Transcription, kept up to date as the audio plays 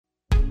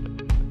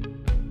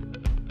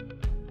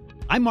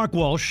I'm Mark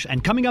Walsh,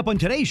 and coming up on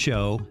today's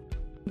show,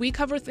 we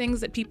cover things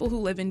that people who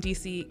live in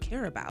D.C.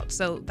 care about.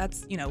 So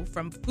that's,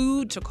 from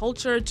food to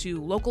culture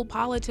to local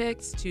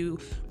politics to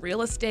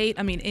real estate.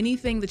 I mean,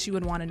 anything that you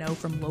would want to know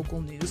from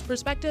local news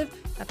perspective,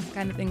 that's the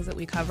kind of things that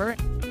we cover.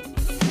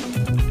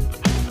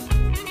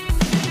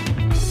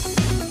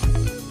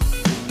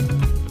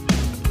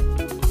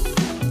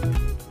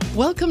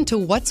 Welcome to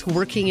What's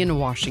Working in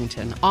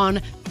Washington on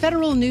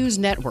Federal News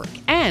Network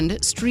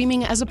and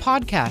streaming as a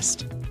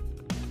podcast.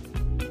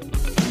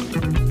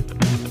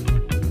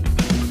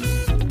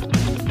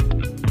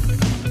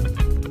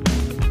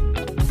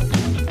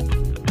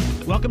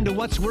 welcome to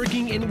What's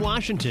Working in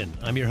Washington.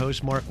 I'm your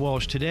host, Mark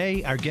Walsh.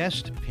 Today, our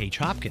guest, Paige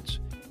Hopkins.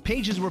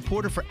 Paige is a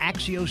reporter for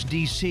Axios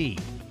DC.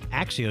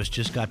 Axios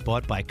just got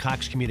bought by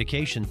Cox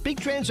Communications. Big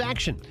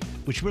transaction,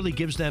 which really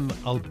gives them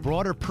a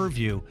broader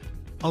purview,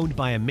 owned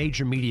by a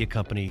major media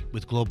company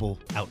with global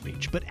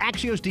outreach. But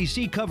Axios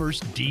DC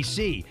covers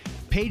DC.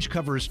 Paige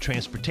covers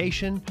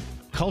transportation,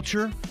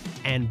 culture,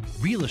 and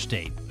real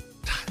estate.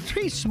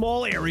 Three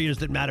small areas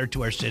that matter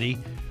to our city.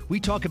 We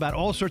talk about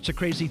all sorts of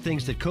crazy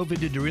things that COVID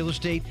did to real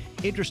estate,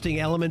 interesting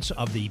elements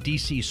of the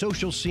DC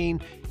social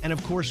scene, and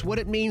of course, what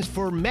it means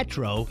for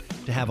Metro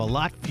to have a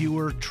lot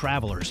fewer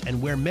travelers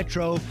and where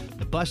Metro,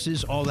 the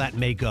buses, all that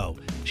may go.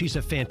 She's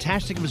a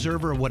fantastic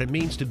observer of what it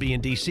means to be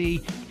in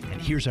DC,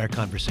 and here's our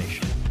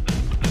conversation.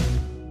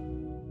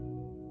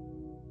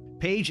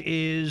 Paige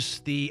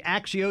is the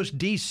Axios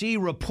DC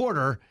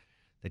reporter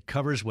that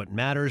covers what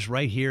matters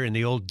right here in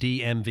the old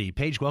DMV.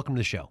 Paige, welcome to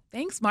the show.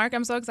 Thanks, Mark.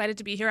 I'm so excited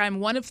to be here. I'm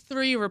one of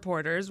three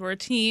reporters. We're a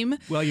team.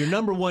 Well, you're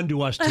number one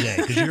to us today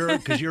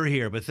because you're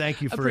here. But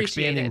thank you for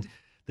expanding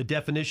the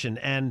definition.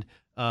 And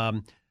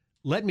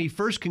let me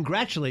first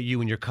congratulate you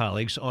and your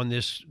colleagues on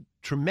this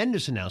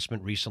tremendous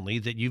announcement recently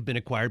that you've been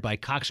acquired by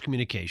Cox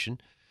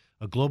Communication,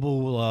 a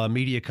global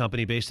media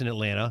company based in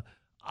Atlanta.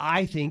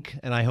 I think,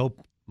 and I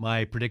hope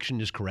my prediction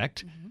is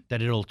correct,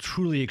 that it'll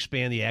truly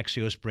expand the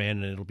Axios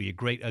brand, and it'll be a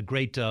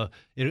great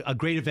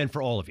event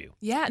for all of you.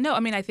 Yeah, no, I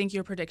mean, I think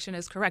your prediction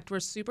is correct.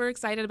 We're super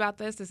excited about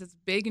this. This is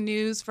big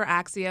news for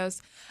Axios.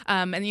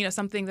 And,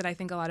 something that I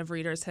think a lot of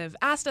readers have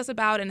asked us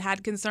about and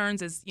had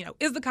concerns is,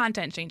 is the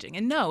content changing?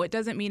 And no, it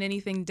doesn't mean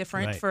anything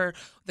different for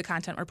the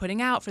content we're putting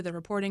out, for the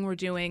reporting we're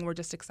doing. We're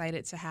just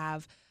excited to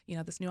have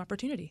this new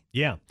opportunity.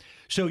 Yeah.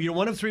 So you're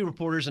one of three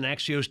reporters in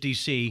Axios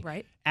DC.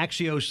 Right.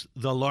 Axios,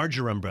 the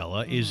larger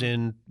umbrella, is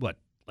in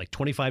like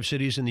 25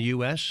 cities in the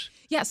U.S.?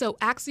 Yeah, so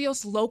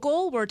Axios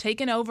Local, we're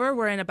taking over.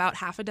 We're in about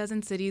half a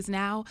dozen cities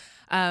now.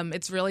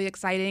 It's really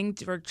exciting.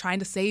 We're trying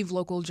to save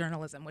local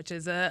journalism, which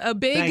is a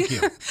big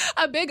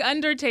a big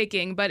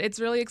undertaking, but it's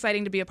really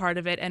exciting to be a part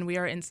of it. And we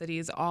are in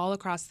cities all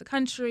across the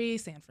country,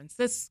 San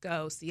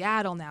Francisco,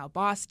 Seattle now,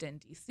 Boston,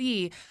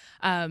 D.C.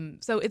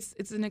 So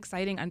it's an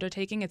exciting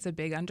undertaking. It's a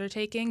big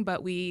undertaking,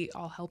 but we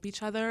all help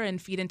each other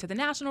and feed into the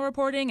national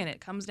reporting, and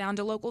it comes down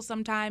to local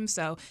sometimes.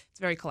 So it's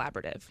very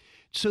collaborative.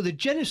 So the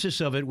genesis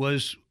of it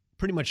was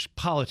pretty much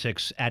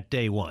politics at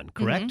day one,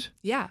 correct? Mm-hmm.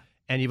 Yeah.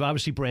 And you've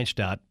obviously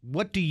branched out.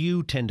 What do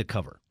you tend to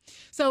cover?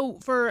 So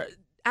for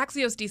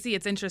Axios DC,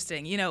 it's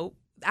interesting.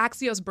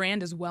 Axios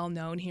brand is well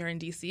known here in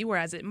DC,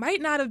 whereas it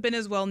might not have been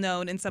as well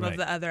known in some of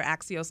the other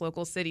Axios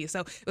local cities.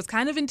 So it was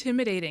kind of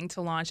intimidating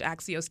to launch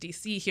Axios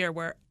DC here,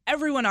 where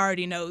everyone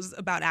already knows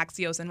about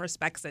Axios and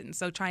respects it. And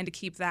so trying to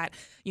keep that,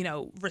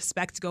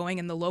 respect going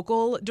in the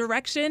local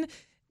direction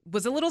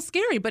was a little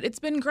scary, but it's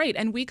been great.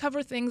 And we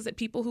cover things that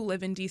people who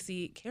live in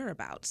D.C. care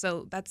about.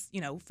 So that's,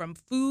 from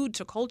food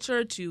to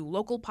culture to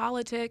local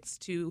politics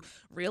to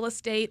real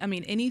estate. I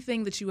mean,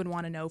 anything that you would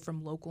want to know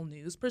from local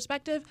news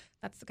perspective,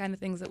 that's the kind of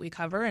things that we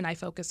cover. And I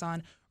focus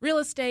on real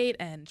estate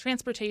and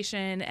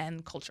transportation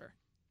and culture.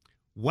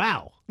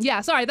 Wow.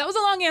 Yeah, sorry, that was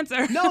a long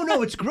answer.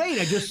 No, it's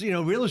great. I just,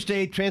 real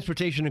estate,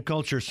 transportation, and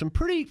culture, some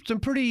pretty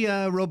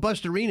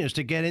robust arenas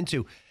to get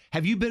into.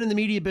 Have you been in the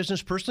media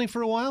business personally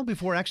for a while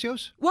before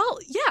Axios? Well,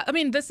 yeah. I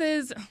mean, this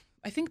is,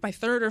 I think, my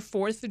third or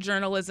fourth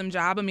journalism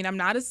job. I mean, I'm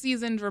not a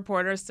seasoned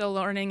reporter, still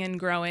learning and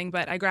growing,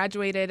 but I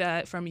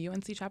graduated from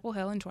UNC Chapel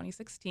Hill in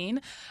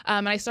 2016.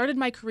 And I started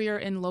my career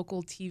in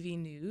local TV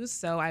news.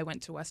 So I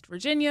went to West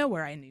Virginia,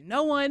 where I knew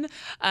no one,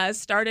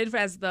 started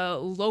as the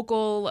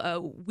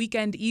local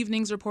weekend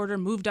evenings reporter,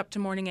 moved up to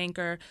morning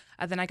anchor.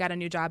 Then I got a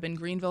new job in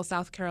Greenville,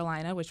 South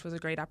Carolina, which was a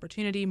great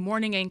opportunity.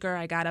 Morning anchor,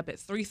 I got up at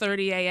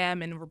 3:30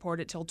 a.m. and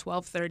reported till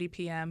 12:30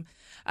 p.m.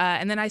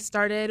 And then I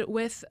started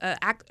with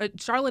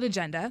Charlotte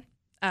Agenda,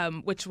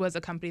 which was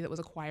a company that was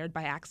acquired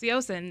by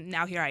Axios, and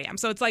now here I am.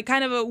 So it's like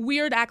kind of a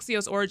weird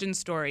Axios origin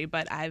story,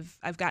 but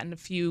I've gotten a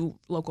few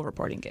local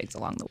reporting gigs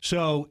along the way.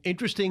 So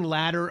interesting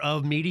ladder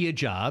of media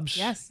jobs.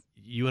 Yes.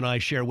 You and I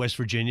share West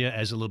Virginia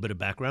as a little bit of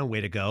background.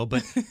 Way to go.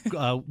 But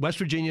West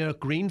Virginia,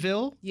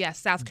 Greenville? Yes,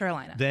 South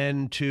Carolina.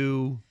 Then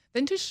to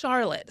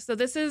Charlotte. So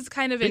this is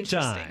kind of big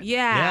interesting. Time.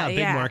 Yeah,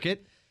 big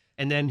market.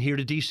 And then here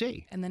to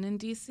D.C. And then in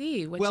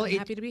D.C., which I'm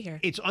happy to be here.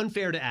 It's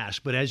unfair to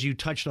ask, but as you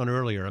touched on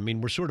earlier, I mean,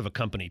 we're sort of a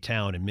company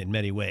town in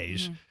many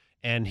ways. Mm-hmm.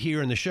 And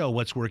here in the show,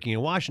 What's Working in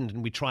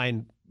Washington, we try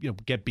and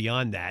get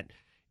beyond that.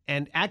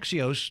 And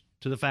Axios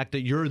to the fact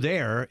that you're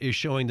there is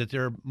showing that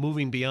they're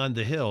moving beyond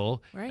the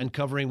hill Right. and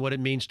covering what it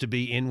means to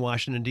be in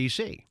Washington,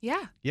 D.C.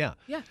 Yeah. Yeah.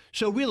 Yeah.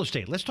 So real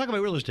estate. Let's talk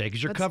about real estate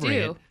because you're Let's covering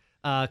do.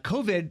 it.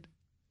 COVID,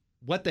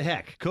 what the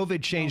heck?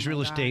 COVID changed Oh my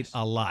real estate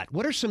gosh. a lot.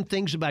 What are some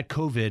things about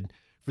COVID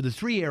for the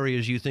three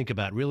areas you think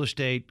about? Real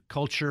estate,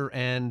 culture,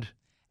 and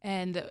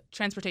And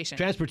transportation.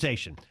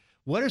 transportation.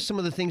 What are some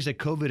of the things that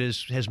COVID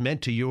has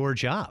meant to your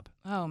job?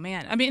 Oh,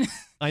 man. I mean,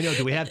 I know.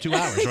 Do we have 2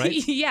 hours, right?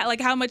 yeah,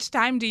 like how much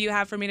time do you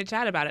have for me to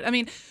chat about it? I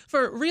mean,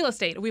 for real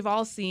estate, we've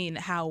all seen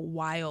how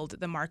wild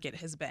the market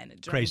has been during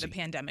Crazy. the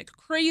pandemic.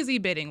 Crazy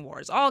bidding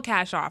wars, all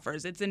cash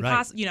offers. It's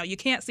impossible. You know, you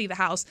can't see the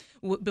house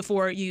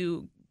before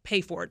you pay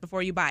for it,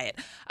 before you buy it.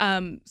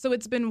 So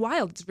it's been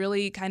wild. It's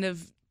really kind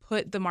of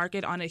put the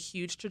market on a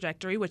huge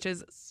trajectory, which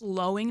is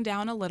slowing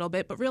down a little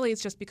bit, but really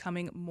it's just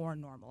becoming more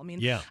normal. I mean,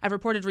 Yeah. I've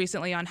reported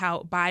recently on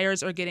how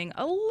buyers are getting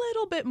a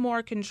little bit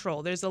more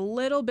control. There's a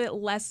little bit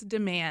less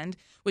demand,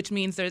 which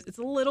means it's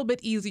a little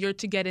bit easier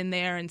to get in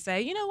there and say,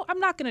 you know, I'm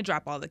not going to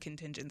drop all the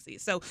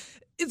contingencies. So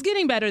it's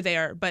getting better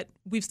there, but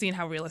we've seen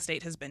how real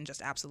estate has been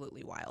just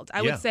absolutely wild.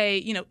 I Yeah. would say,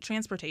 you know,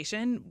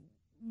 transportation,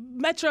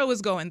 Metro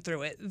is going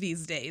through it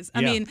these days.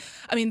 Yeah.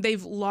 I mean,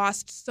 they've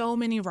lost so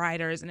many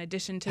riders in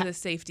addition to the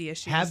safety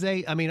issues. Have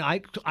they? I mean,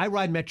 I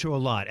ride Metro a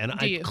lot, and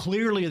Do you?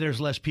 clearly there's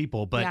less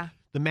people, but Yeah.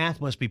 the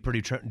math must be pretty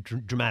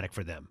dramatic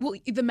for them. Well,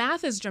 the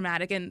math is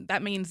dramatic, and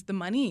that means the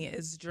money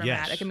is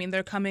dramatic. Yes. I mean,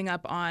 they're coming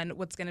up on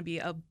what's going to be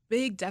a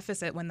big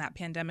deficit when that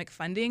pandemic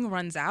funding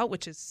runs out,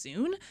 which is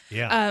soon.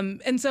 Yeah.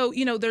 And so,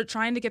 you know, they're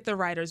trying to get their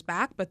riders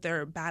back, but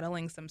they're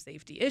battling some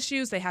safety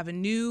issues. They have a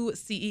new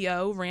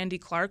CEO, Randy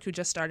Clark, who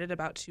just started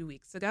about 2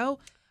 weeks ago.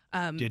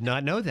 Did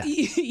not know that.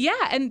 Yeah,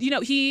 and you know,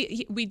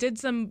 we did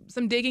some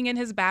digging in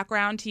his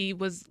background. He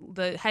was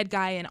the head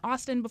guy in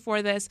Austin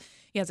before this.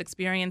 He has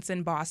experience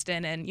in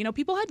Boston, and you know,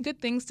 people had good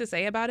things to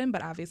say about him,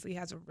 but obviously he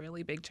has a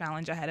really big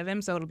challenge ahead of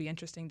him. So it'll be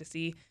interesting to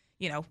see,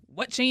 you know,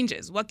 what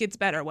changes, what gets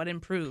better, what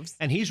improves.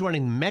 And he's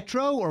running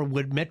Metro, or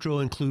would Metro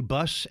include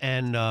bus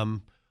and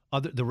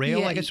the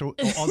rail, Yeah. I guess, or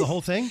the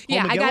whole thing?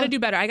 Yeah, I Homegilla? got to do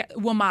better. I got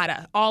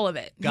WMATA, all of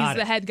it. Got He's it.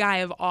 the head guy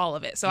of all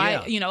of it. So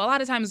Yeah. you know, a lot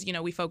of times, you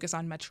know, we focus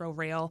on Metro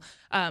Rail,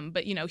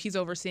 but you know, he's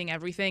overseeing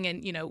everything,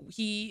 and you know,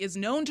 he is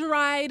known to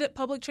ride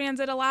public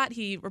transit a lot.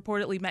 He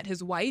reportedly met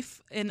his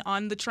wife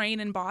on the train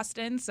in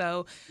Boston,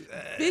 so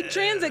big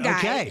transit guy.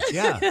 Okay,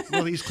 yeah.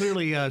 Well, he's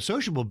clearly a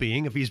sociable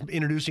being if he's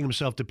introducing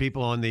himself to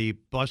people on the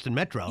Boston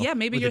Metro. Yeah,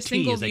 maybe with your a T,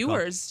 single as they call it.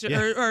 viewers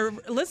Yeah. or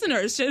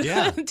listeners should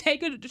Yeah.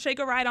 take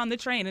a ride on the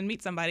train and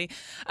meet somebody.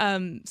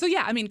 So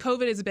yeah, I mean,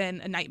 COVID has been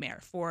a nightmare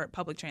for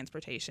public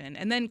transportation,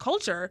 and then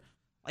culture.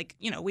 Like,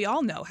 you know, we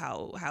all know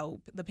how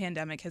the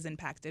pandemic has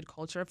impacted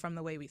culture, from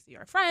the way we see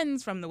our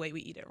friends, from the way we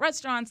eat at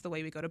restaurants, the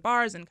way we go to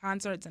bars and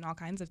concerts and all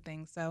kinds of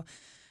things. So,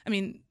 I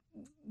mean,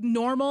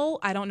 normal,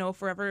 I don't know if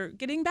we're ever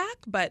getting back,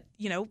 but,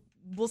 you know,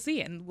 we'll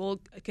see, and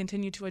we'll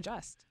continue to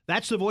adjust.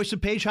 That's the voice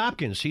of Paige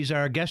Hopkins. He's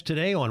our guest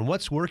today on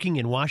What's Working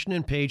in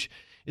Washington. Paige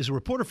is a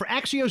reporter for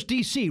Axios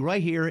DC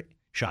right here,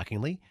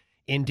 shockingly,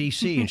 in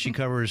DC. And she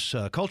covers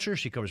culture,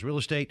 she covers real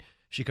estate,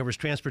 she covers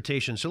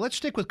transportation. So let's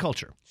stick with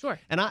culture. Sure.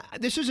 And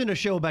this isn't a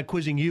show about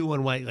quizzing you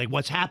on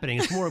what's happening.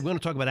 It's more, we're going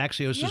to talk about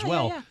Axios as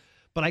well. Yeah.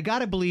 But I got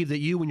to believe that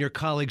you and your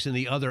colleagues in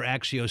the other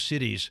Axios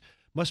cities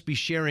must be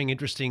sharing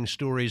interesting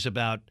stories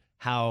about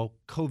how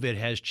COVID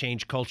has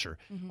changed culture,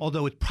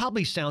 although it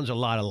probably sounds a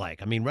lot alike.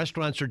 I mean,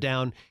 restaurants are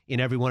down in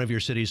every one of your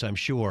cities, I'm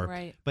sure.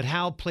 Right. But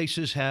how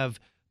places have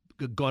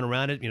gone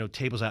around it, you know,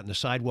 tables out in the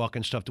sidewalk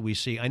and stuff that we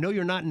see. I know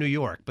you're not in New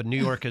York, but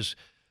New York has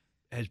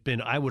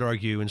been, I would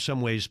argue, in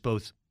some ways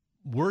both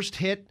worst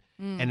hit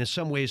and in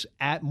some ways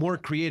more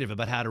creative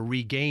about how to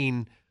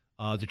regain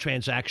the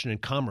transaction and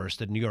commerce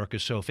that New York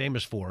is so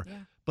famous for. Yeah.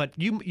 But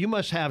you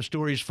must have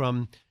stories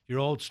from your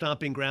old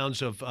stomping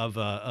grounds of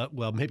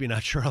well, maybe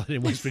not Charlotte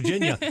and West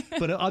Virginia,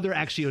 but other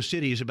Axios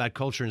cities about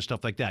culture and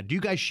stuff like that. Do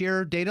you guys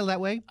share data that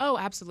way? Oh,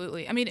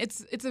 absolutely. I mean,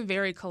 it's a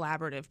very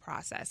collaborative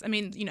process. I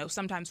mean, you know,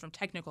 sometimes from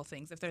technical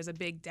things, if there's a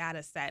big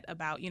data set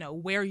about, you know,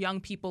 where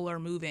young people are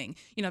moving,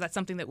 you know, that's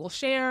something that we'll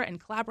share and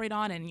collaborate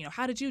on. And, you know,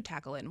 how did you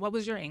tackle it? And what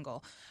was your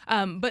angle?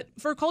 But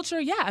for culture,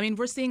 yeah, I mean,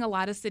 we're seeing a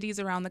lot of cities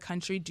around the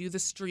country do the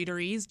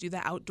streeteries, do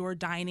the outdoor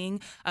dining,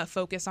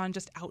 focus on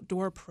just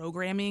outdoor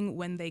programming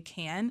when they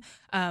can.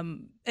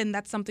 And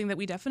that's something that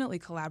we definitely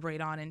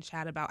collaborate on and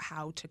chat about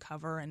how to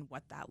cover and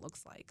what that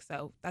looks like.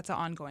 So that's an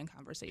ongoing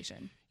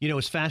conversation. You know,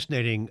 it's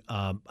fascinating.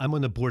 I'm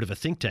on the board of a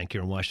think tank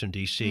here in Washington,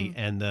 D.C.,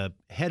 and the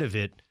head of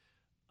it,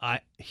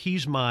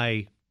 he's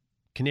my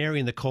canary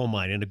in the coal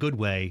mine in a good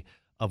way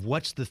of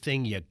what's the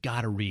thing you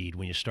got to read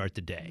when you start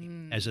the day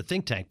as a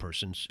think tank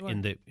person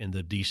in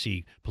the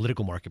D.C.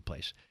 political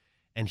marketplace.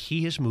 And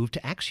he has moved to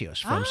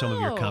Axios from some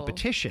of your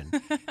competition.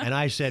 And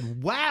I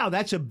said, "Wow,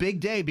 that's a big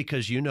day,"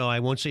 because you know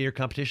I won't say your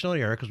competition on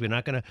air because we're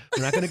not gonna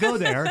go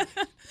there.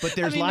 But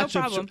there's lots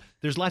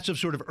of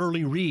sort of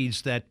early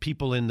reads that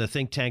people in the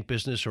think tank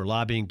business or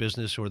lobbying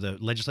business or the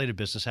legislative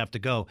business have to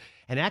go.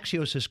 And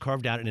Axios has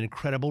carved out an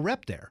incredible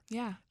rep there.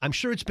 Yeah. I'm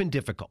sure it's been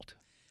difficult.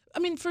 I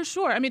mean, for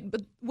sure. I mean,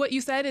 but what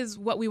you said is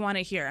what we want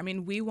to hear. I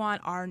mean, we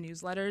want our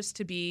newsletters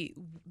to be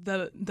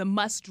the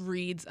must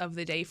reads of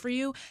the day for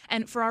you.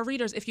 And for our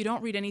readers, if you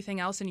don't read anything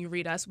else and you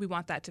read us, we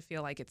want that to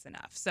feel like it's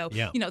enough. So,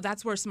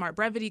 that's where Smart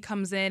Brevity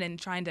comes in and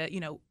trying to,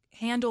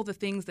 handle the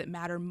things that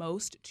matter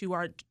most to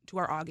our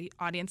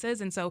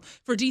audiences. And so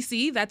for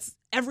DC, that's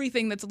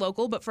everything that's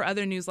local. But for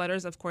other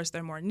newsletters, of course,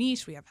 they're more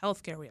niche. We have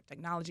healthcare, we have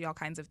technology, all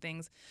kinds of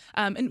things.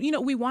 And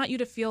we want you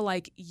to feel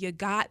like you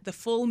got the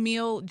full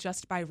meal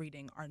just by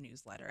reading our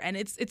newsletter. And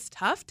it's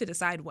tough to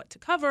decide what to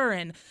cover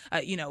and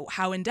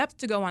how in depth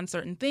to go on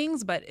certain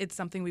things. But it's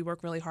something we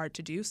work really hard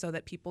to do so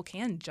that people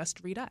can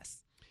just read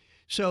us.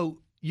 So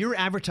you're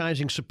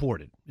advertising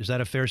supported. Is that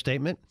a fair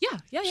statement?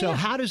 Yeah. So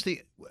how does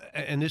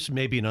and this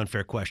may be an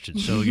unfair question,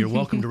 so you're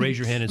welcome to raise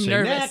your hand and say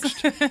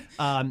Nervous.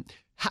 next.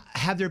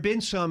 Have there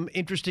been some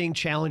interesting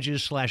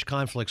challenges /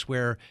 conflicts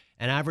where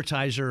an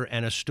advertiser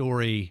and a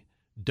story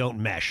don't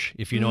mesh,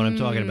 if you know what I'm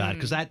talking about?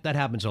 Because that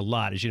happens a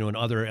lot, as you know, in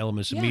other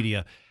elements of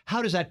media.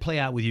 How does that play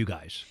out with you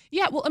guys?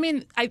 Yeah, well, I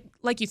mean,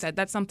 like you said,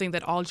 that's something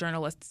that all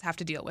journalists have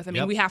to deal with. I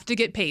mean, we have to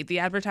get paid. The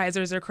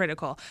advertisers are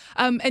critical.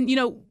 And,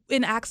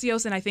 in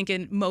Axios and I think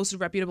in most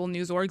reputable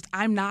news orgs,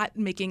 I'm not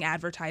making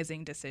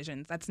advertising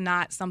decisions. That's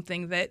not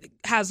something that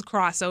has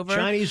crossover.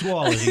 Chinese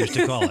wall, as you used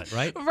to call it,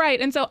 right?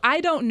 Right. And so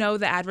I don't know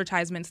the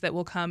advertisements that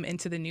will come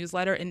into the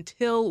newsletter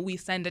until we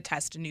send a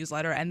test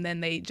newsletter and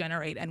then they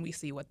generate and we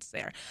see what's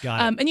there.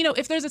 Got it. And,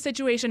 if there's a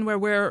situation where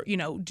we're,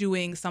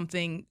 doing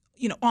something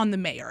on the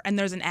mayor and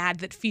there's an ad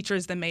that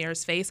features the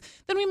mayor's face,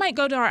 then we might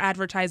go to our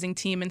advertising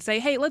team and say,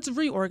 hey, let's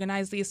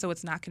reorganize these so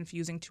it's not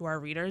confusing to our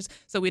readers.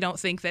 So we don't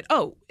think that,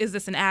 oh, is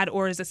this an ad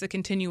or is this a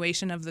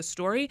continuation of the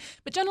story?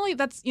 But generally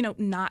that's,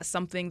 not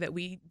something that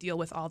we deal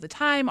with all the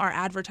time. Our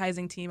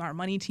advertising team, our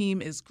money team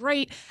is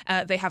great.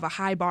 They have a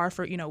high bar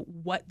for,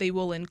 what they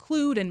will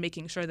include and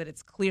making sure that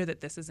it's clear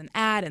that this is an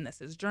ad and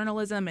this is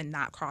journalism and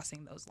not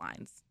crossing those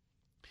lines.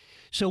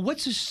 So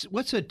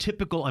what's a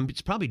typical,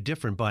 it's probably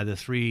different by the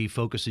three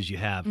focuses you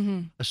have,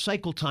 a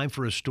cycle time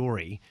for a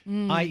story,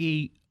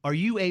 i.e., are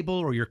you able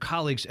or your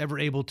colleagues ever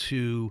able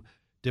to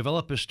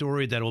develop a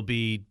story that will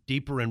be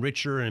deeper and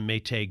richer and may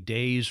take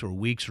days or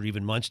weeks or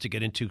even months to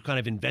get into kind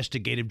of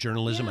investigative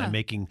journalism? I'm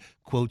making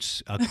quote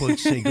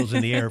signals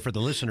in the air for the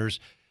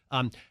listeners.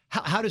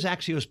 How does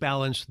Axios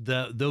balance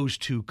those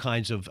two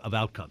kinds of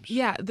outcomes?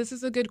 Yeah, this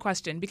is a good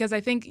question because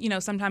I think,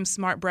 sometimes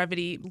smart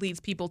brevity leads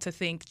people to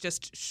think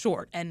just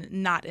short and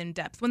not in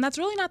depth when that's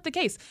really not the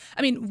case.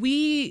 I mean,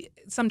 we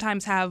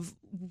sometimes have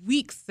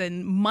weeks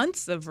and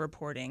months of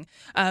reporting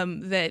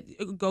that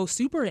go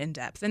super in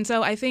depth. And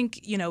so I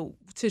think,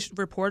 to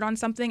report on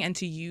something and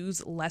to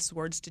use less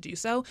words to do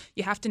so,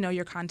 you have to know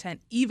your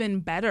content even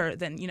better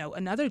than,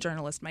 another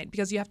journalist might,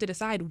 because you have to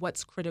decide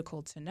what's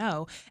critical to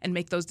know and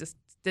make those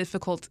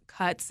difficult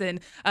cuts and,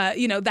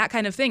 that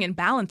kind of thing and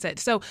balance it.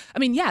 So, I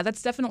mean, yeah,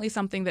 that's definitely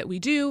something that we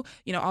do.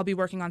 I'll be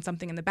working on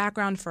something in the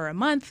background for a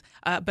month,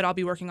 but I'll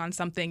be working on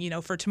something,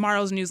 for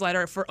tomorrow's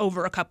newsletter for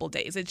over a couple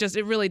days.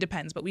 It really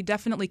depends, but we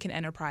definitely can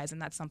enterprise,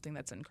 and that's something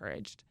that's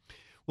encouraged.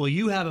 Well,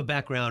 you have a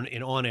background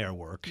in on-air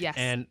work. Yes.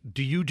 And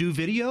do you do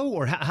video,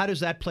 or how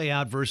does that play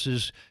out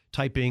versus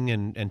typing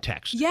and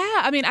text? Yeah,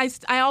 I mean,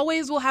 I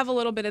always will have a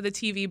little bit of the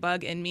TV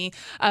bug in me.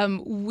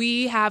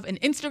 We have an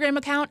Instagram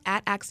account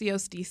at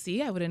Axios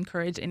DC. I would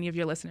encourage any of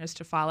your listeners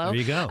to follow. There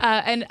you go.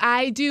 And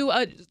I do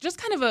just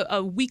kind of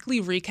a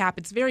weekly recap.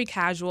 It's very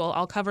casual.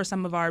 I'll cover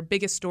some of our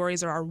biggest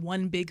stories or our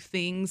one big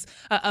things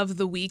of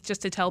the week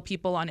just to tell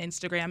people on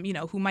Instagram,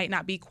 who might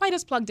not be quite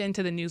as plugged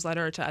into the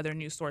newsletter or to other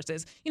news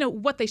sources,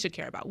 what they should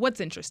care about, what's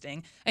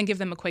interesting, and give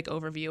them a quick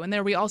overview. And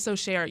there we also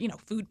share,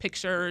 food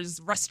pictures,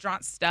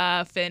 restaurant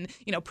stuff, and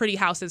pretty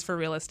houses for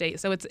real estate.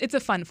 So it's a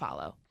fun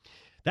follow.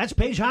 That's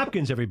Paige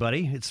Hopkins,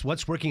 everybody. It's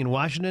What's Working in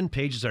Washington.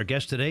 Paige is our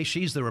guest today.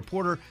 She's the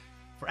reporter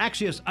for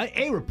Axios,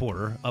 a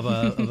reporter of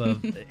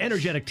a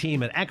energetic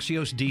team at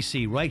Axios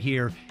DC right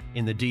here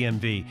in the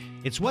DMV.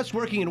 It's What's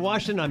Working in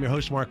Washington. I'm your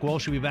host, Mark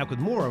Walsh. We'll be back with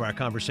more of our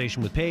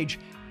conversation with Paige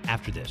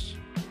after this.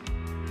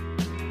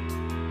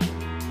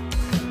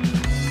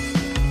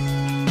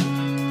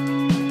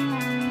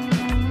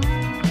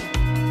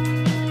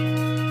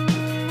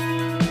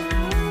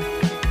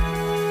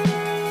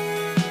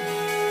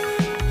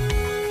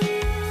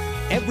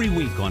 Every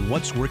week on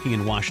What's Working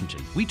in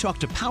Washington, we talk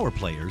to power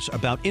players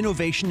about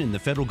innovation in the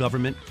federal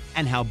government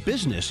and how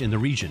business in the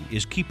region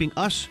is keeping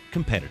us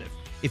competitive.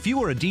 If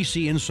you are a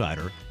DC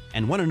insider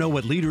and want to know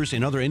what leaders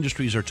in other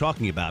industries are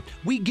talking about,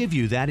 we give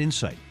you that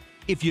insight.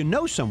 If you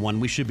know someone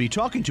we should be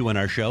talking to on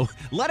our show,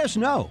 let us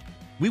know.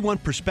 We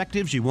want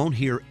perspectives you won't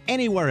hear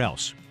anywhere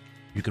else.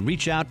 You can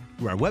reach out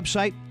through our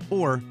website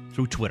or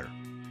through Twitter.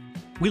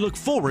 We look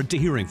forward to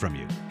hearing from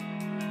you.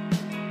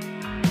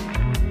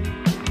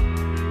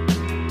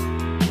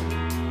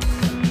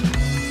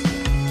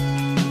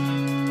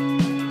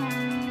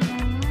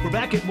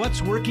 Back at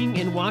What's Working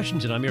in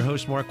Washington. I'm your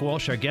host, Mark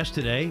Walsh. Our guest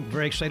today,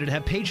 very excited to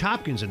have Paige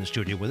Hopkins in the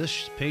studio with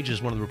us. Paige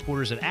is one of the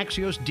reporters at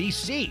Axios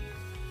DC.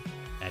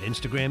 At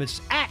Instagram,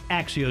 it's at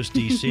Axios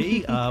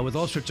DC with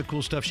all sorts of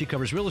cool stuff. She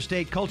covers real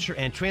estate, culture,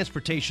 and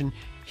transportation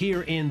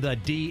here in the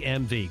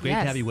DMV. Great to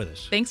have you with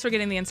us. Thanks for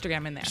getting the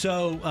Instagram in there.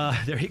 So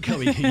there you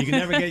go. You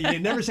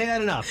can never say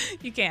that enough.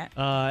 You can't.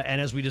 And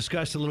as we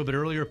discussed a little bit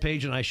earlier,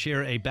 Paige and I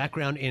share a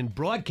background in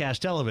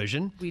broadcast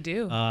television. We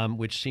do.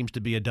 Which seems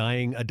to be a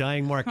dying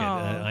market.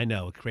 Oh. I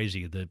know,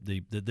 crazy.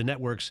 The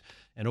networks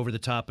and over the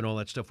top and all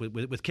that stuff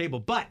with cable.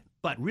 But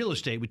real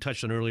estate, we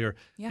touched on earlier,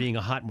 being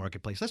a hot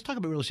marketplace. Let's talk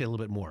about real estate a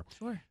little bit more.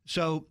 Sure.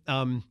 So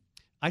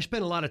I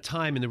spent a lot of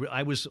time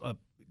I was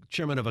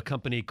chairman of a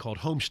company called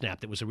HomeSnap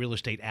that was a real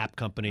estate app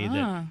company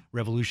that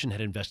Revolution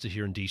had invested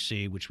here in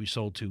D.C., which we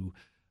sold to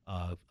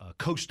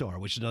CoStar,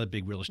 which is another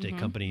big real estate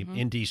company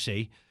in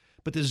D.C.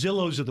 But the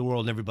Zillows of the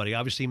world and everybody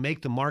obviously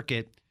make the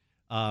market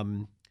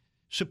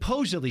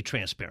supposedly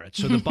transparent.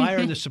 So the buyer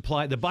and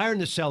the buyer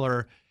and the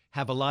seller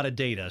have a lot of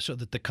data so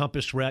that the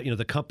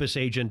Compass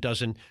agent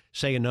doesn't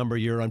say a number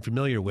you're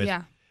unfamiliar with.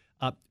 Yeah.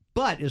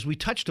 But as we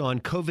touched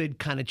on, COVID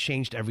kind of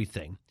changed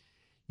everything.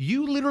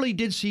 You literally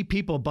did see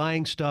people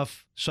buying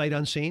stuff sight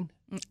unseen?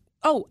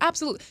 Oh,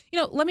 absolutely.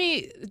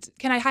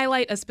 Can I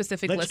highlight a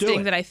specific Let's do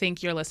listing it. that I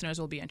think your listeners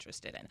will be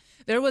interested in?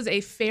 There was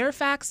a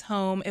Fairfax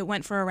home. It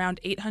went for around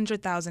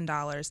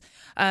 $800,000.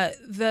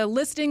 The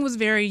listing was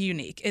very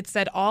unique. It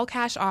said all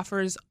cash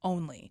offers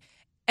only.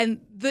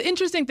 And the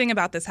interesting thing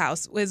about this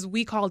house was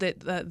we called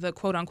it the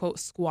quote-unquote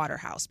squatter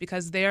house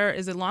because there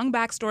is a long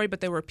backstory,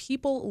 but there were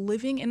people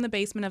living in the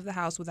basement of the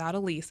house without a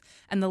lease,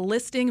 and the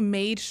listing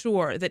made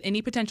sure that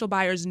any potential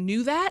buyers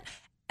knew that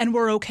and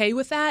were okay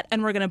with that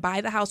and were going to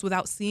buy the house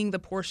without seeing the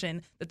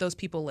portion that those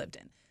people lived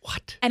in.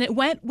 What? And it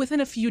went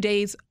within a few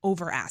days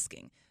over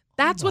asking.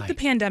 That's what the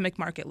pandemic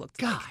market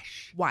looked like.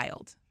 Gosh.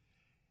 Wild.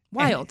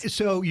 And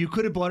so you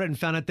could have bought it and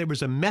found out there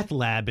was a meth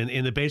lab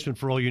in the basement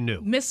for all you knew.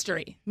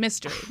 Mystery.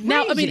 Crazy.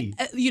 Now, I mean,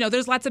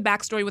 there's lots of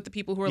backstory with the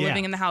people who are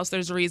living in the house.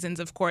 There's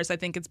reasons, of course. I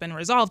think it's been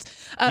resolved.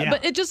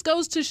 But it just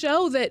goes to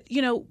show that,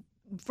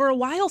 for a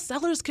while,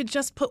 sellers could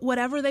just put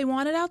whatever they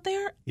wanted out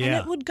there and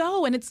it would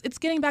go. And it's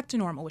getting back to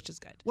normal, which is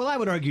good. Well, I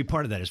would argue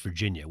part of that is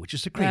Virginia, which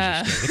is the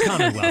crazy state, the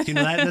Commonwealth.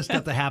 That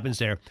stuff that happens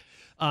there.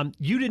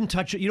 You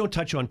don't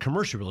touch on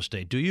commercial real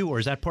estate, do you? Or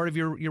is that part of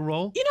your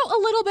role? A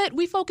little bit.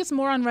 We focus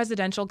more on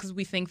residential because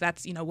we think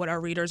that's, what our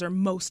readers are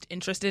most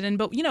interested in.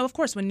 But, of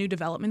course, when new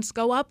developments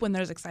go up, when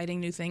there's exciting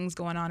new things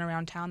going on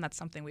around town, that's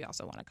something we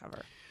also want to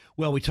cover.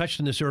 Well, we touched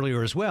on this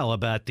earlier as well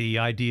about the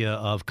idea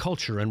of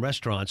culture and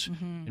restaurants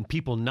and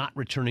people not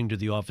returning to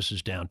the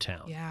offices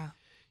downtown. Yeah.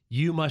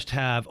 You must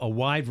have a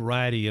wide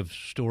variety of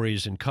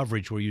stories and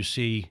coverage where you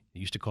see, they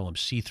used to call them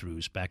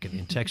see-throughs back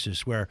in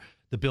Texas, where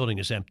the building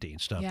is empty and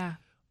stuff. Yeah.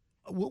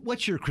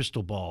 What's your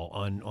crystal ball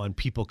on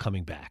people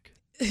coming back?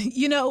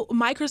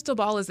 My crystal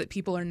ball is that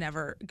people are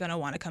never going to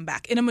want to come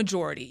back in a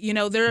majority.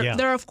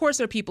 There of course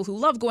are people who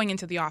love going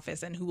into the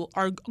office and who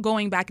are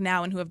going back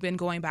now and who have been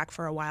going back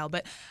for a while.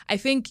 But I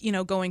think,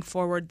 going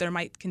forward, there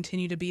might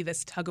continue to be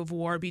this tug of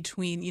war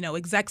between,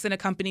 execs in a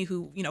company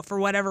who, for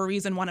whatever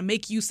reason, want to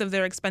make use of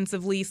their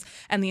expensive lease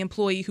and the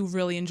employee who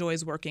really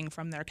enjoys working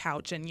from their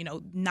couch and,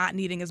 not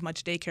needing as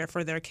much daycare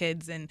for their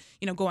kids and,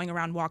 going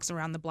around walks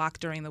around the block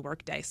during the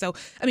workday. So,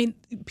 I mean,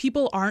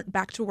 people aren't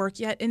back to work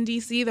yet in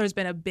D.C. There's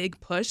been a big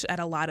push at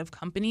a lot of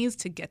companies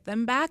to get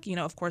them back,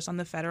 of course, on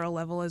the federal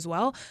level as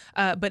well.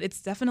 But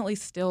it's definitely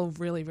still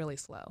really, really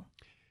slow.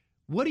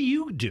 What do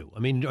you do? I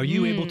mean, are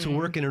you able to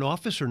work in an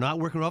office or not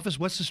work in an office?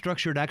 What's the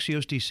structure at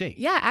Axios DC?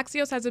 Yeah,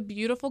 Axios has a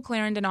beautiful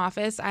Clarendon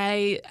office.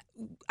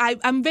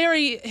 I'm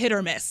very hit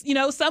or miss.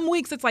 Some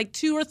weeks it's like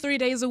 2 or 3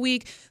 days a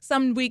week.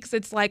 Some weeks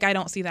it's like I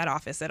don't see that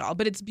office at all.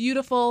 But it's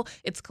beautiful.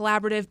 It's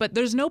collaborative. But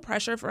there's no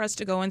pressure for us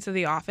to go into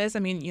the office. I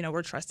mean,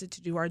 we're trusted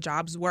to do our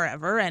jobs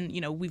wherever. And,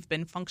 we've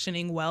been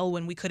functioning well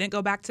when we couldn't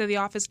go back to the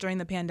office during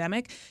the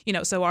pandemic.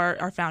 So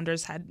our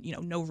founders had,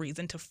 no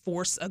reason to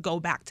force a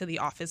go back to the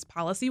office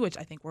policy, which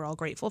I think we're all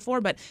grateful for.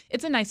 But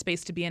it's a nice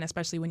space to be in,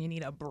 especially when you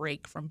need a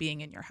break from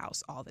being in your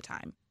house all the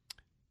time.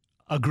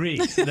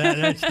 Agreed.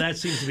 That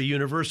seems to be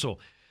universal.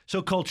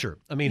 So culture.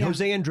 I mean,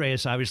 Jose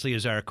Andres obviously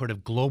is our kind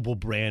of global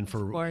brand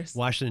for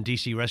Washington,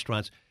 D.C.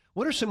 restaurants.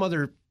 What are some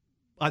other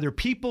either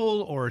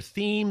people or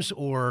themes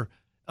or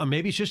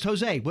maybe it's just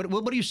Jose? What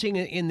are you seeing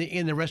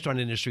in the restaurant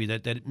industry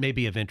that may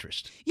be of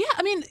interest? Yeah,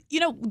 I mean,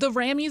 the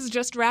Rammies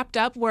just wrapped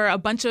up where a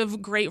bunch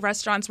of great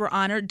restaurants were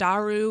honored.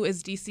 Daru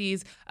is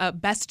DC's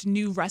best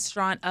new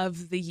restaurant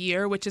of the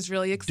year, which is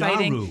really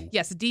exciting. Daru?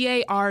 Yes,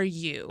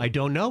 Daru. I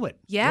don't know it.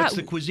 Yeah. What's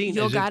the cuisine?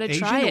 You'll got to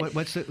try it.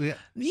 What's the?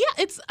 Yeah,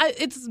 it's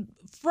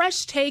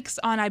fresh takes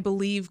on, I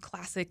believe,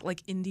 classic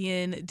like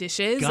Indian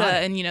dishes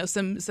and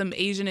some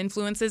Asian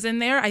influences in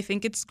there. I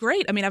think it's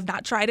great. I mean, I've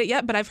not tried it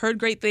yet, but I've heard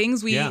great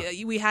things. We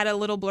had a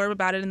little blurb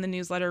about it in the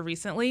newsletter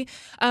recently.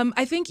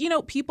 I think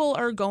people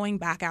are going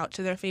back out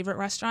to their favorite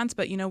restaurants,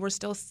 but we're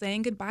still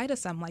saying goodbye to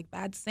some, like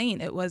Bad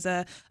Saint. It was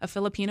a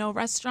Filipino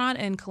restaurant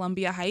in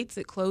Columbia Heights.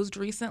 It closed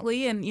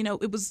recently, and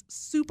it was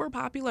super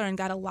popular and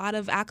got a lot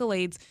of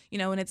accolades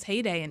in its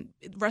heyday. And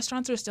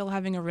restaurants are still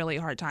having a really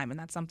hard time, and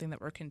that's something that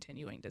we're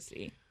continuing to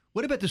see.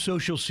 What about the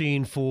social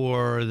scene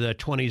for the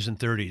 20s and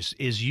 30s?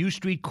 Is U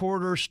Street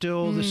corridor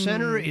still the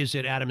center? Is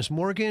it Adams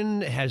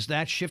Morgan? Has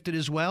that shifted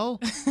as well?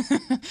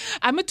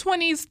 I'm a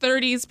 20s,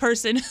 30s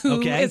person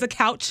who is a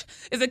couch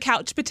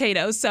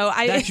potato. So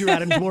that's your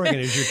Adams Morgan,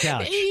 is your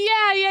couch.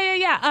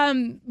 Yeah.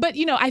 But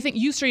I think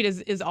U Street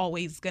is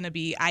always going to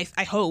be, I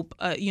hope,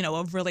 a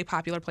really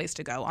popular place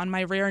to go. On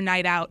my rare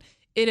night out,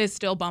 it is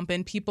still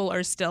bumping. People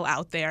are still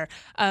out there.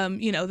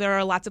 There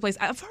are lots of places.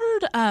 I've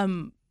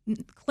heard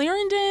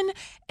Clarendon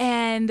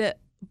and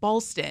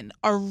Ballston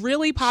are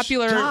really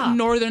popular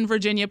Northern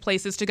Virginia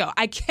places to go.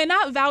 I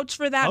cannot vouch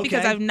for that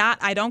because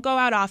I don't go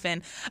out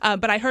often.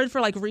 But I heard for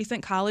like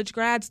recent college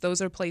grads,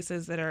 those are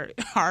places that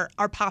are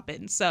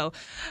popping. So,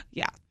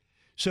 yeah.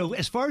 So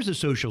as far as the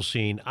social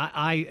scene,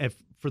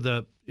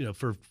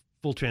 for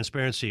full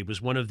transparency, was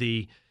one of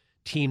the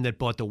team that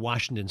bought the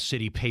Washington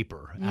City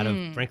paper out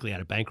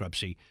of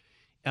bankruptcy.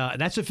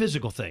 That's a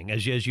physical thing,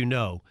 as you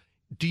know.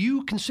 Do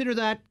you consider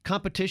that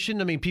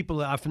competition? I mean,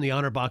 people from the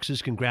honor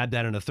boxes can grab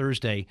that on a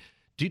Thursday.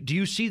 Do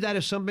you see that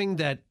as something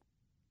that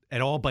at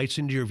all bites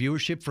into your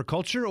viewership for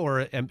culture,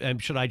 or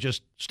should I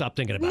just stop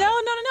thinking about it? No.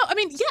 I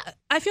mean, yeah,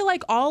 I feel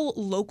like all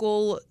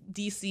local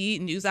D.C.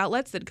 news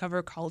outlets that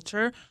cover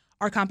culture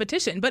our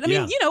competition. But I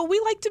mean,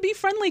 we like to be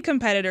friendly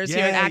competitors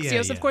here at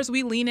Axios. Of course,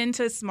 we lean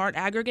into smart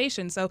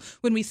aggregation. So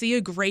when we see a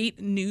great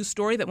news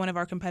story that one of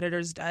our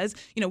competitors does,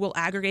 we'll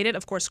aggregate it,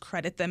 of course,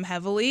 credit them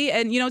heavily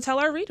and, tell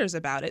our readers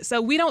about it. So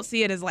we don't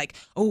see it as like,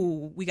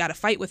 oh, we got to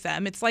fight with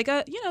them. It's like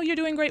you're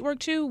doing great work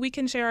too. We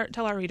can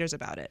tell our readers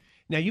about it.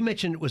 Now you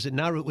mentioned was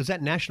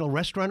that National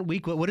Restaurant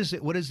Week? What is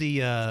it? What is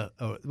the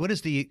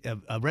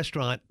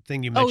restaurant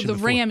thing you mentioned? Oh,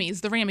 the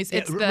Rammies. The Rammies.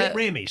 It's the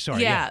Rammies.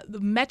 Sorry. Yeah, the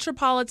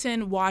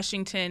Metropolitan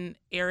Washington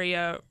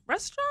area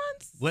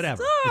restaurants.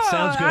 Whatever. It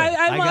sounds good.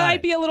 I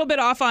might be a little bit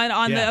off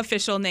on the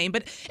official name,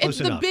 but Close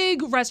it's enough. The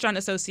big restaurant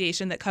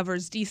association that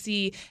covers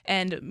D.C.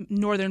 and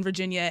Northern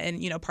Virginia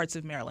and parts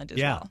of Maryland as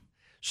well.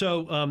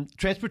 So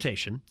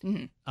transportation,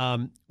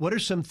 what are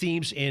some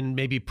themes in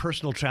maybe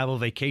personal travel,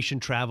 vacation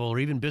travel, or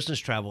even business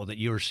travel that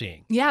you're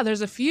seeing? Yeah,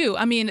 there's a few.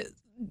 I mean,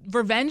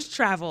 revenge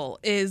travel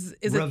is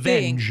a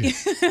thing.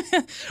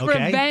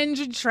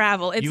 Revenge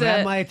travel. You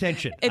have my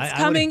attention. It's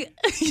coming.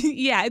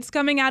 Yeah, it's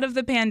coming out of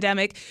the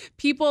pandemic.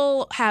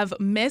 People have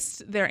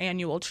missed their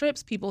annual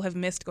trips. People have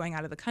missed going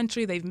out of the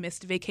country. They've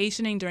missed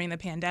vacationing during the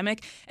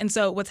pandemic. And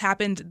so what's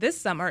happened this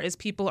summer is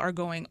people are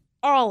going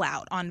all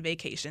out on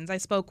vacations. I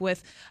spoke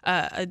with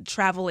a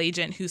travel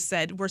agent who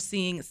said we're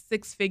seeing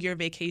six-figure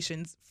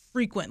vacations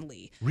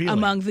frequently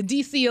among the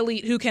DC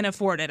elite who can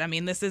afford it. I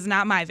mean, this is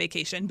not my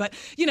vacation, but,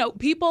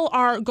 people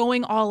are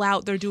going all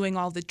out. They're doing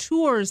all the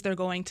tours. They're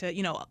going to,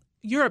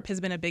 Europe has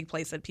been a big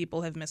place that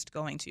people have missed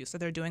going to. So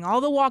they're doing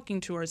all the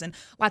walking tours and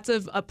lots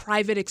of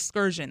private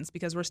excursions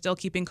because we're still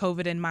keeping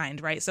COVID in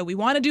mind, right? So we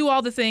want to do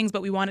all the things,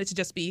 but we want it to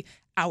just be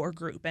our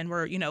group. And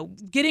we're,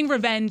 getting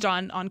revenge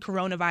on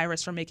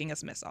coronavirus for making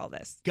us miss all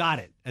this. Got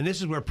it. And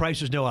this is where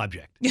price is no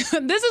object. This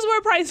is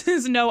where price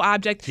is no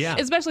object. Yeah.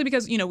 Especially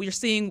because, we're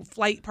seeing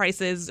flight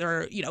prices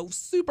are,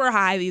 super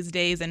high these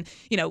days. And,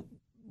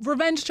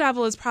 revenge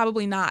travel is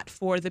probably not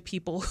for the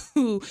people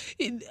who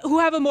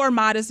have a more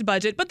modest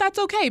budget, but that's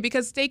okay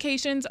because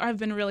staycations have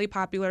been really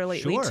popular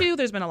lately too.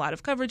 There's been a lot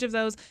of coverage of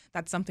those.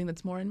 That's something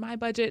that's more in my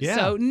budget,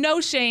 so no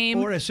shame.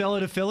 Or sell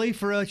it to Philly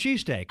for a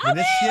cheesesteak.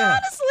 Honestly,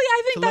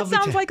 I think that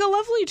sounds like a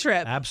lovely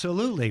trip.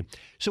 Absolutely.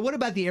 So what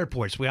about the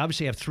airports? We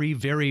obviously have three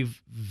very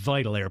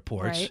vital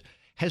airports. Right.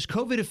 Has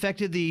COVID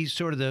affected the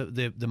sort of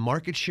the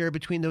market share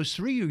between those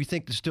three, or you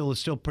think it's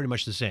still pretty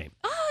much the same?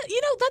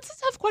 That's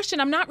a tough question.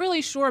 I'm not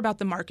really sure about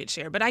the market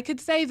share, but I could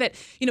say that,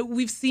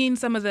 we've seen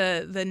some of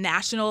the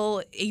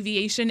national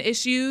aviation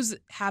issues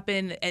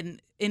happen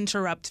and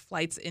interrupt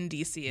flights in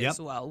D.C. as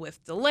well,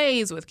 with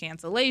delays, with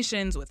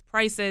cancellations, with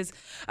prices.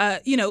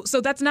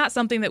 So that's not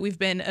something that we've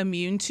been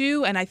immune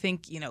to. And I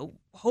think,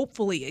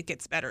 hopefully it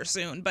gets better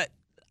soon. But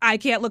I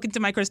can't look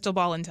into my crystal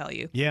ball and tell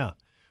you. Yeah.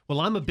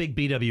 Well, I'm a big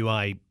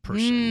BWI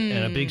person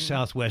and a big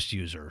Southwest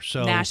user.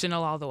 So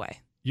national all the way.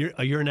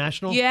 You're a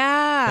national?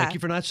 Yeah. Thank you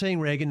for not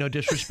saying Reagan. No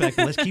disrespect.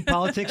 Let's keep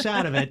politics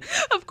out of it.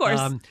 Of course.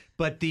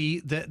 But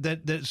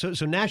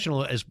so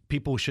national, as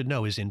people should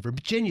know, is in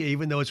Virginia,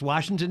 even though it's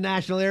Washington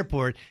National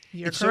Airport.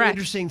 It's so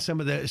interesting some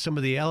of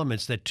the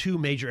elements that two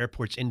major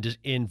airports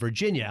in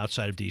Virginia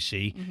outside of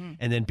D.C.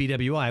 And then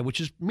BWI,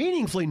 which is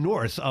meaningfully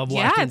north of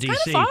Washington D.C. Yeah,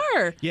 it's kind of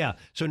far. Yeah.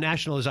 So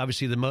national is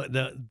obviously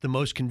the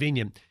most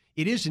convenient.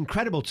 It is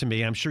incredible to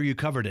me. I'm sure you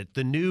covered it.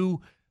 The new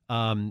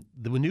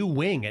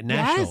wing at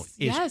National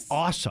is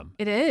awesome.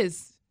 It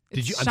is.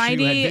 It's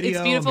shiny. Sure you had video?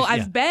 It's beautiful. Yeah.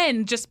 I've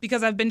been just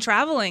because I've been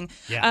traveling.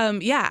 Yeah.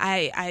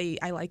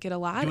 I like it a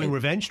lot. Doing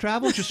revenge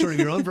travel, just sort of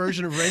your own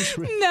version of revenge.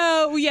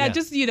 No,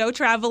 just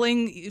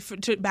traveling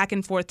back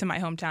and forth to my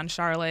hometown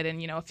Charlotte,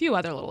 and a few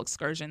other little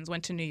excursions.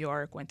 Went to New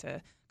York. Went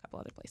to couple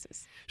other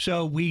places.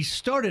 So we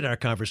started our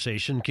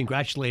conversation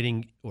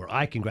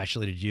I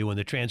congratulated you on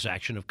the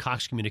transaction of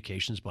Cox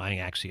Communications buying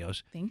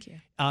Axios. Thank you.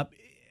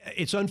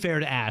 It's unfair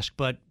to ask,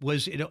 but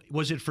was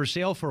it for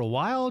sale for a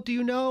while, do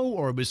you know?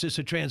 Or was this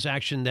a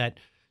transaction that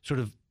sort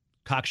of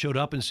Cox showed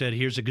up and said,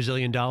 "Here's $1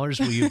 gazillion.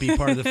 Will you be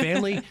part of the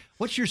family?"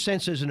 What's your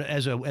sense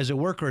as a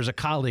worker, as a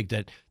colleague,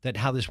 that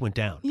how this went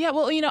down? Yeah,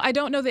 well, I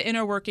don't know the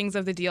inner workings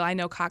of the deal. I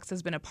know Cox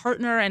has been a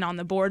partner and on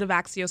the board of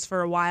Axios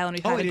for a while, and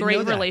we've had a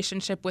great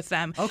relationship with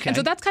them. Okay. And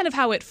so that's kind of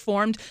how it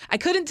formed. I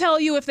couldn't tell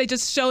you if they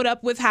just showed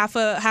up with half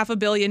a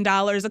billion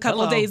dollars a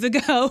couple of days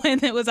ago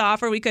and it was an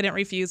offer we couldn't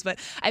refuse. But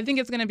I think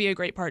it's going to be a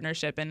great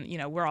partnership, and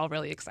we're all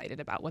really excited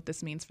about what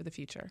this means for the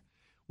future.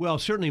 Well,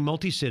 certainly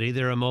multi-city.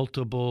 They're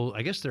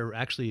I guess they're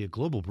actually a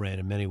global brand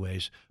in many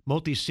ways.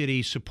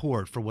 Multi-city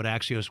support for what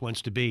Axios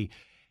wants to be.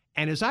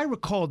 And as I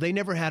recall, they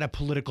never had a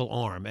political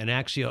arm. And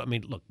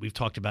Axios, look, we've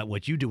talked about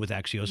what you do with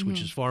Axios,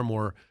 which is far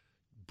more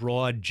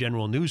broad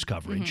general news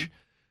coverage.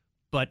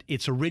 But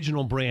its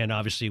original brand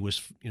obviously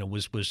was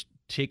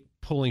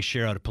pulling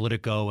share out of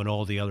Politico and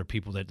all the other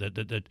people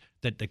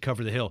that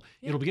cover the Hill.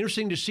 Yeah. It'll be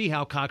interesting to see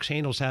how Cox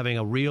handles having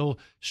a real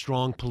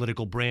strong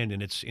political brand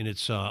in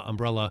its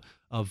umbrella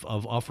of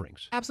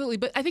offerings. Absolutely.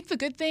 But I think the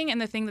good thing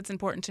and the thing that's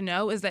important to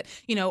know is that,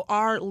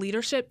 our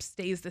leadership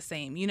stays the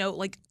same.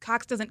 Like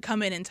Cox doesn't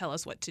come in and tell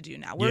us what to do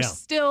now. We're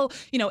still,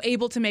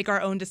 able to make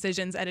our own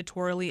decisions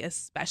editorially,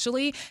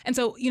 especially. And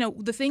so,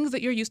 the things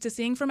that you're used to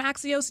seeing from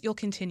Axios, you'll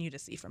continue to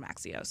see from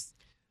Axios.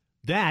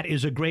 That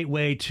is a great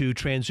way to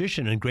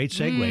transition and great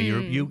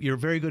segue. You're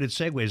very good at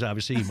segues,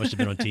 obviously. You must have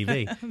been on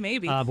TV.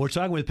 Maybe. We're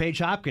talking with Paige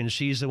Hopkins.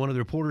 She's one of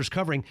the reporters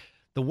covering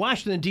the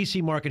Washington,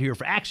 D.C. market here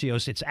for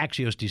Axios. It's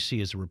Axios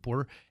DC as a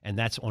reporter, and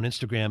that's on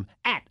Instagram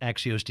at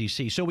Axios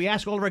DC. So we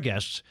ask all of our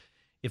guests,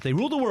 if they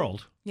rule the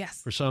world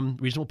for some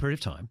reasonable period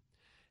of time,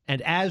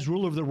 and as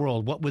ruler of the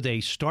world, what would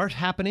they start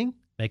happening,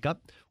 make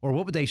up, or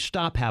what would they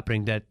stop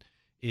happening that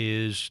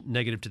is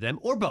negative to them,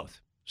 or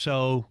both?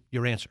 So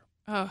your answer.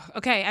 Oh,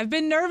 okay. I've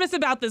been nervous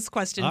about this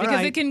question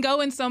because it can go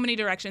in so many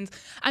directions.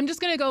 I'm just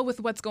going to go with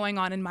what's going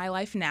on in my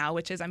life now,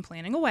 which is I'm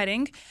planning a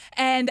wedding.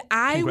 And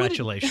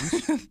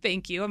Congratulations.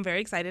 Thank you. I'm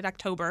very excited.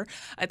 October.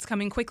 It's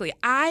coming quickly.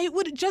 I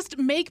would just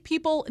make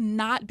people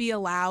not be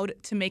allowed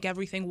to make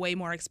everything way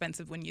more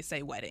expensive when you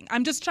say wedding.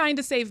 I'm just trying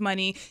to save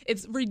money.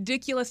 It's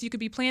ridiculous. You could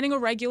be planning a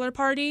regular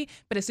party,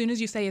 but as soon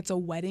as you say it's a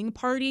wedding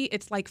party,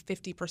 it's like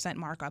 50%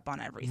 markup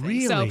on everything.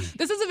 Really? So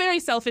this is a very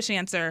selfish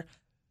answer.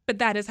 But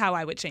that is how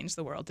I would change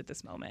the world at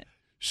this moment.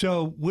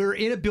 So we're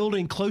in a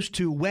building close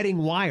to Wedding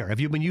Wire. Have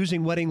you been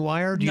using Wedding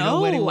Wire? Do you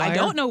know Wedding Wire? No, I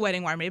don't know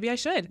Wedding Wire. Maybe I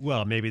should.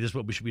 Well, maybe this is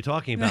what we should be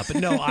talking about. But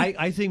no,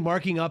 I think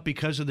marking up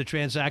because of the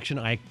transaction,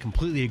 I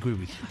completely agree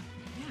with you.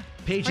 Yeah.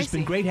 Paige, it's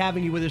been great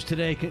having you with us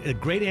today. A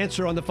great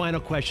answer on the final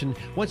question.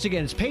 Once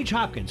again, it's Paige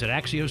Hopkins at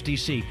Axios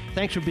DC.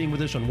 Thanks for being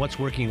with us on What's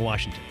Working in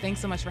Washington.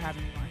 Thanks so much for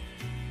having me, Mark.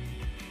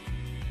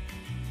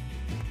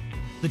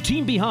 The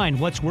team behind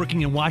What's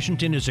Working in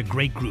Washington is a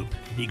great group.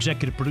 The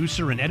executive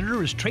producer and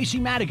editor is Tracy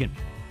Madigan.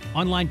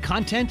 Online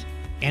content,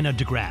 Anna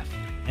DeGraff.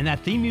 And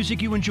that theme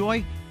music you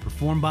enjoy,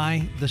 performed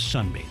by the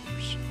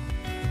Sunbathers.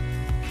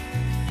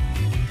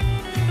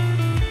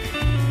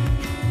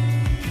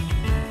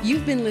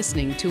 You've been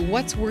listening to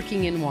What's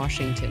Working in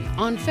Washington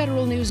on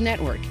Federal News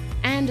Network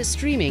and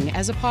streaming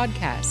as a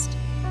podcast.